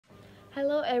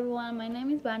Hello everyone, my name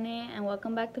is Vane and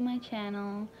welcome back to my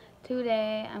channel.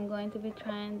 Today I'm going to be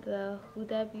trying the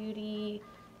Huda Beauty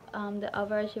the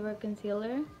Overachiever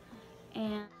Concealer.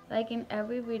 And like in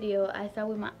every video, I start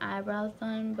with my eyebrows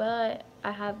done, but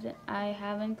I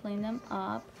haven't cleaned them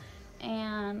up.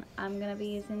 And I'm gonna be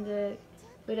using the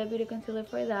Huda Beauty Concealer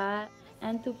for that,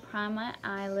 and to prime my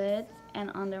eyelids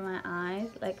and under my eyes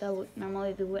like I would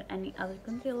normally do with any other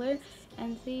concealer,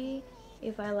 and see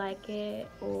if I like it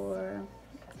or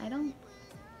I don't.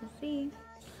 Let's see.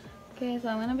 Okay, so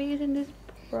I'm gonna be using this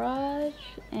brush,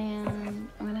 and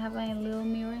I'm gonna have my little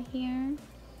mirror here.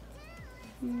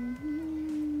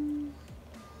 And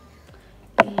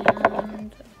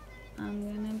I'm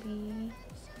gonna be,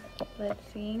 let's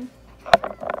see.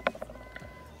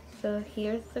 So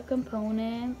here's the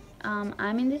component.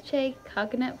 I'm in the shade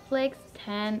Coconut Flakes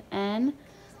 10N.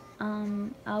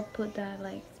 I'll put that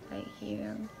like right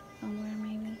here somewhere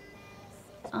maybe.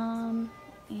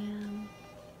 And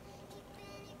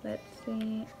let's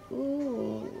see.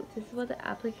 Ooh, this is what the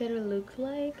applicator looks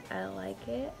like. I like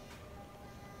it.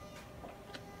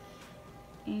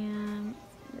 And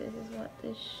this is what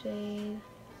this shade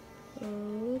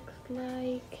looks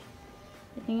like.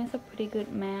 I think it's a pretty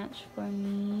good match for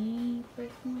me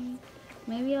personally.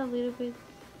 Maybe a little bit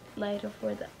lighter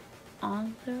for the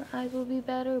under eyes will be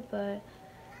better, but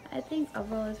I think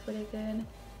overall it's pretty good.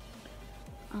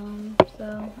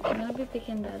 So I'm gonna be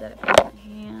picking that up in my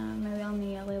hand. Maybe I'll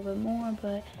need a little bit more,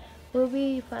 but we'll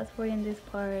be fast forwarding this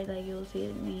part. Like you'll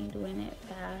see me doing it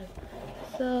fast.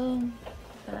 So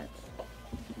that's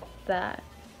that.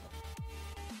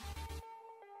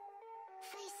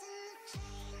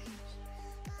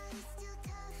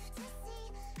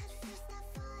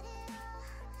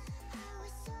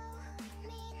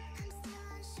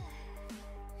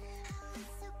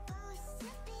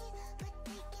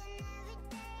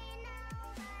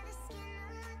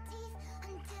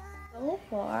 So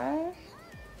far,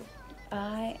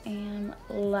 I am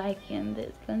liking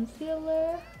this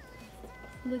concealer.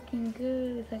 It's looking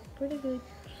good. It's like pretty good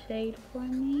shade for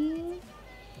me.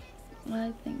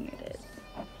 I think it is.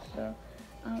 So,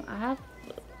 I have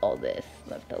all this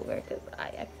left over because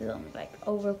I accidentally like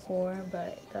over pour,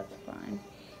 but that's fine.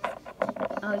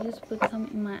 I'll just put some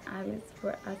in my eyelids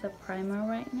for as a primer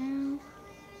right now.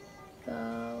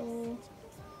 So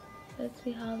let's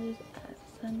see how this acts.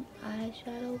 An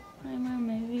eyeshadow primer,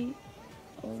 maybe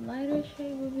a lighter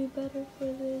shade would be better for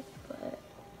this, but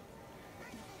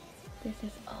this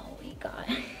is all we got.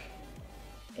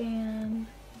 And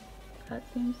that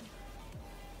seems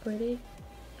pretty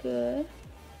good.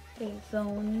 Okay, so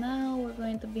now we're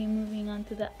going to be moving on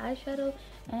to the eyeshadow,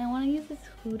 and I want to use this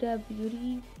Huda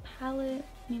Beauty palette,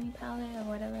 mini palette or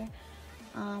whatever,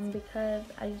 because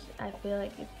I feel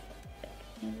like it's like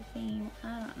the same.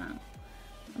 I don't know.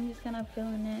 I'm just kind of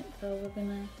feeling it, so we're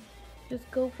gonna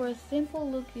just go for a simple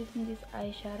look using this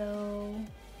eyeshadow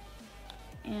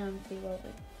and see what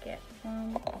we get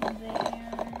from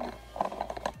there.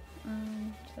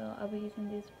 So I'll be using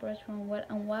this brush from Wet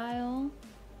n Wild.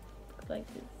 Looks like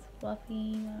it's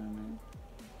fluffy, I don't know.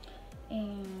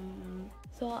 And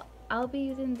so I'll be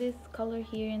using this color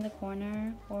here in the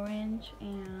corner, orange,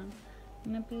 and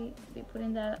I'm gonna be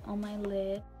putting that on my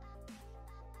lid.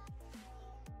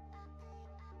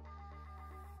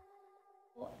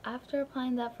 After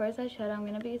applying that first eyeshadow, I'm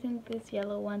gonna be using this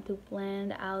yellow one to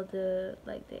blend out the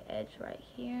edge right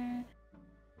here.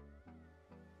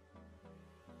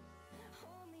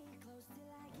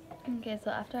 Okay, so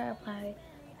after I apply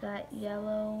that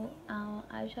yellow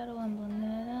eyeshadow and blending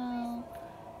it out,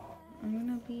 I'm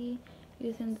gonna be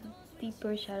using the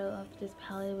deeper shadow of this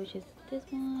palette, which is this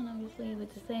one, obviously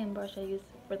with the same brush I used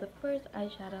for the first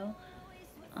eyeshadow.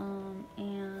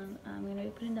 And I'm gonna be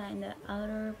putting that in the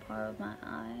outer part of my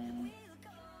eye.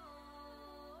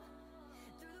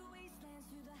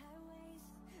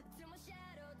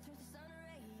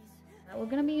 We're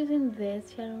gonna be using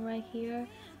this shadow right here,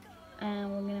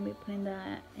 and we're gonna be putting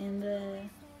that in the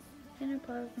inner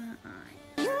part of my eye.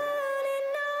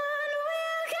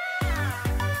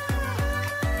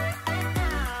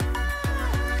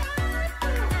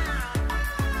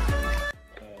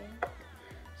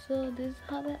 So this is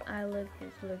how the eye look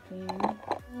is looking.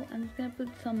 So I'm just gonna put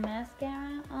some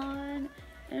mascara on,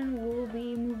 and we'll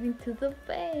be moving to the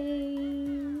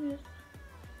face.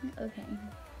 Okay.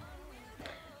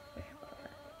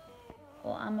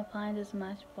 Well, I'm applying this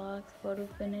Matchbox Photo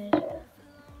Finish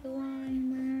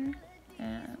primer,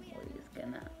 and we're just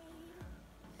gonna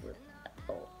put that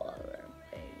all over our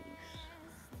face.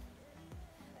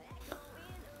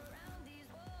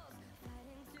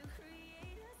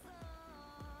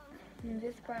 And this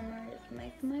this primer is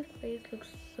making my face look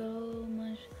so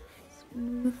much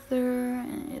smoother,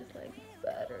 and it's like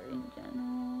better in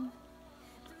general.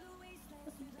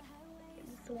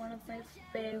 It's one of my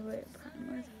favorite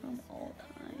primers from all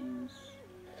times.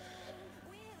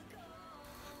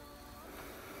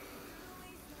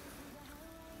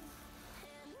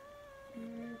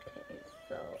 Okay,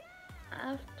 so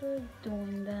after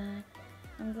doing that,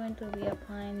 I'm going to be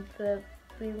applying the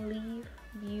Believe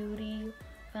Beauty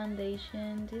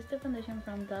foundation. This is the foundation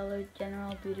from Dollar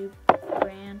General Beauty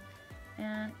brand,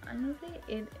 and honestly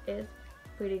it is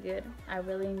pretty good. I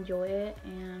really enjoy it,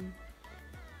 and I'm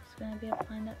just gonna be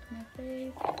applying that to my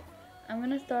face. I'm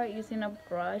gonna start using a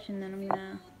brush, and then I'm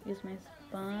gonna use my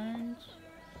sponge.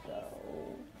 So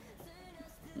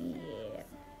yeah.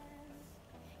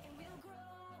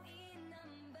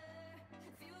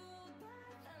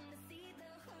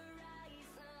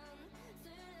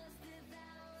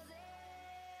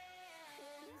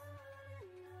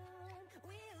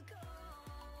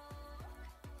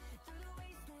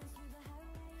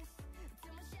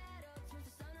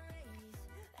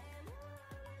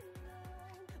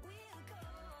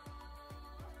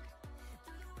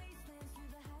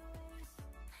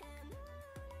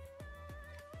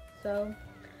 So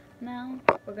now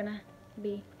we're gonna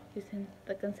be using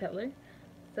the concealer.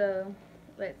 So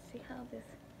let's see how this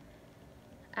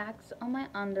acts on my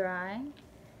under eye.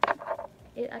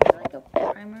 It acts like a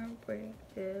primer, pretty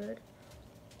good.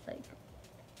 Like,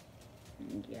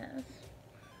 yes.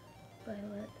 But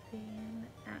let's see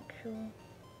the actual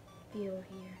feel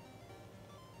here.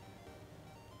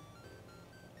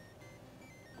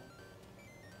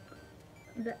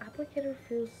 The applicator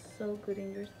feels so good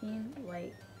in your skin.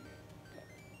 Like,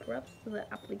 props to the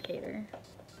applicator.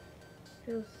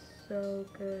 Feels so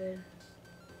good.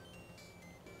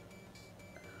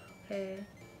 Okay,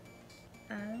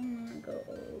 I don't want to go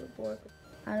overboard.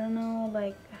 I don't know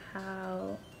like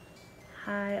how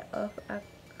high of a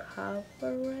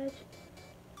coverage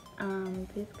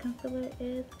this concealer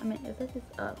is. I mean, it says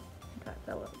it's up.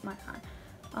 That was my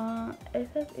eye. It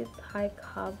says it's high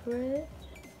coverage,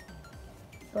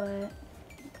 but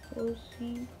we'll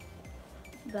see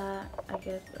that, I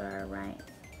guess, right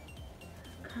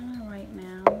kind of right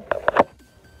now.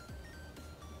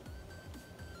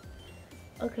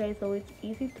 Okay, so it's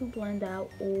easy to blend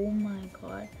out. Oh my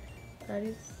god, that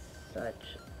is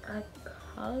such a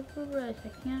coverage. I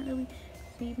can't really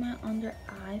see my under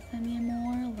eyes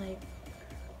anymore. Like,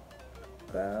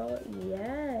 girl,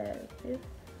 yes, this is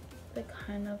the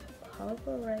kind of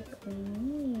coverage we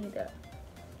need.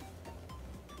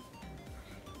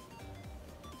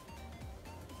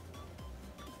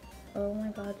 Oh my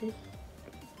god, this,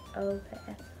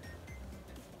 okay.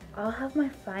 I'll have my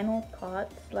final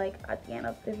thoughts like at the end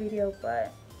of the video,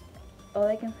 but all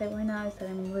I can say right now is that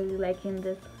I'm really liking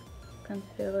this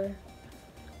concealer.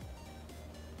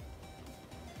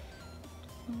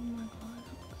 Oh my god,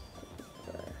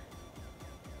 so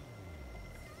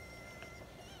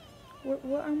good.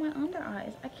 Where are my under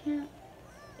eyes? I can't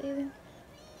even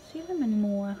see them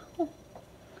anymore. Oh.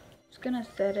 Just gonna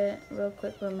set it real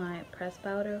quick with my press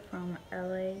powder from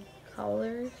LA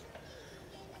Colors.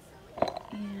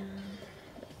 And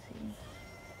let's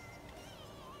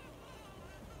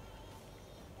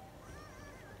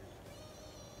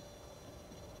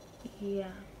see.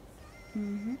 Yeah.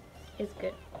 It's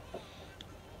good.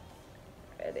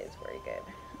 It is very good.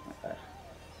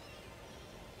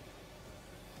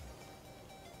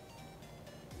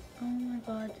 Oh my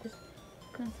god, this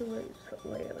concealer is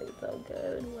literally so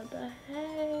good. What the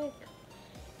heck?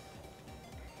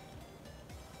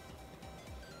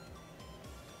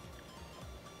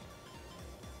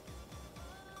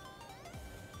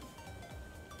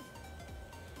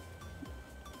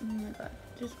 Oh my god,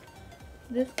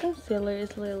 this concealer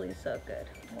is literally so good.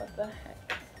 What the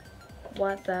heck?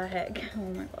 What the heck? Oh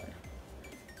my god.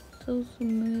 So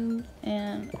smooth,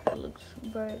 and it looks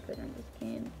very good on the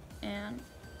skin, and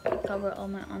it covers all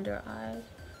my under eyes,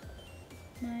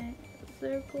 my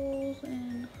circles,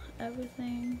 and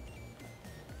everything.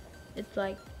 It's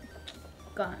like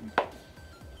gone.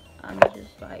 I'm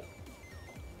just like,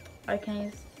 I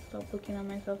can't stop looking at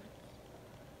myself.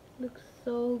 It looks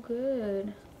so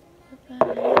good. What the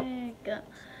heck?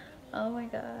 Oh my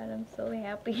god, I'm so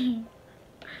happy.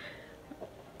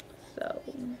 So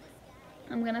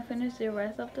I'm gonna finish the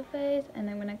rest of the face, and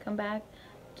I'm gonna come back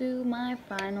to my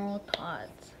final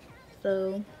thoughts.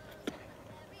 So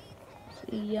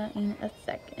see ya in a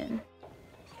second.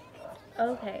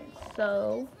 Okay,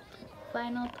 so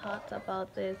final thoughts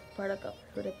about this product of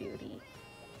Huda Beauty.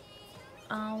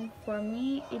 For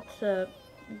me, it's a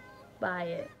buy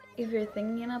it. If you're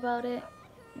thinking about it,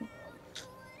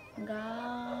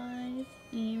 Guys,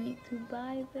 you need to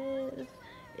buy this.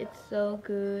 It's so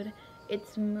good.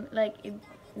 It's like it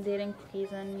didn't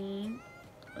freeze on me.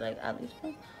 Like at least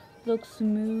it looks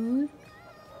smooth.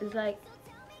 It's like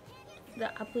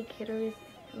the applicator is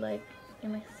like it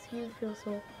makes you feel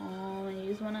so calm, and you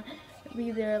just wanna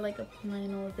be there like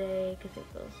applying all day because it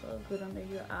feels so good under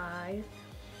your eyes.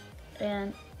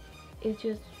 And it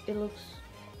looks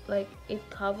like it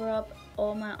cover up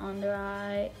all my under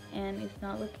eye, and it's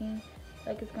not looking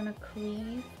like it's gonna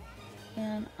crease.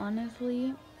 And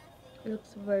honestly, it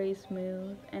looks very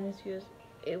smooth, and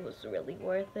it was really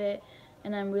worth it,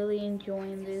 and I'm really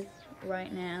enjoying this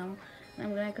right now. And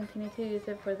I'm gonna continue to use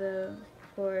it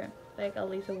for like at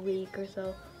least a week or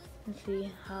so and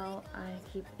see how I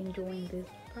keep enjoying this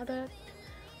product.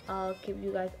 I'll keep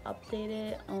you guys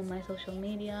updated on my social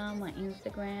media, my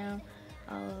Instagram.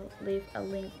 I'll leave a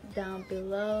link down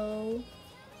below.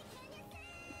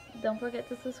 Don't forget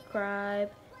to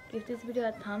subscribe, give this video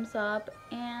a thumbs up,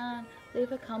 and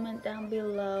leave a comment down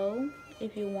below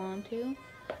if you want to.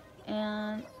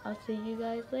 And I'll see you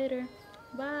guys later.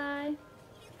 Bye.